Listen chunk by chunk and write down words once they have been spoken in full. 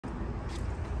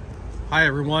Hi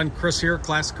everyone, Chris here,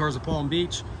 Classic Cars of Palm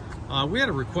Beach. We had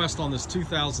a request on this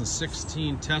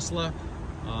 2016 Tesla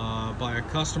by a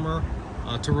customer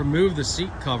to remove the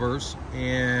seat covers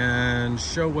and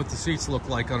show what the seats look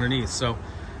like underneath. So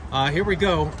here we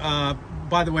go.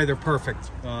 By the way, they're perfect.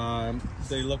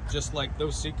 They look just like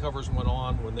those seat covers went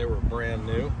on when they were brand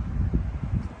new.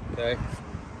 Okay,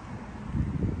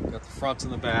 got the fronts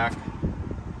and the back.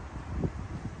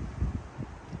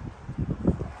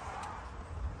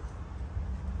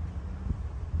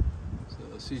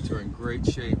 The seats are in great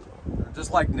shape. They're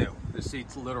just like new. The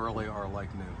seats literally are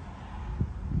like new.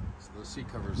 So those seat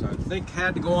covers, I think,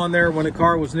 had to go on there when the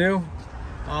car was new.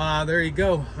 There you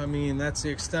go. I mean, that's the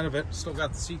extent of it. Still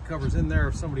got the seat covers in there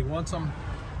if somebody wants them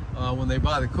when they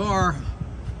buy the car.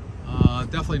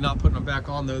 Definitely not putting them back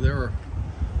on though. They're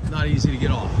not easy to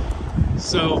get off.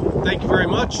 So thank you very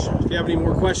much. If you have any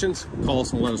more questions, call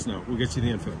us and let us know. We'll get you the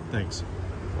info. Thanks.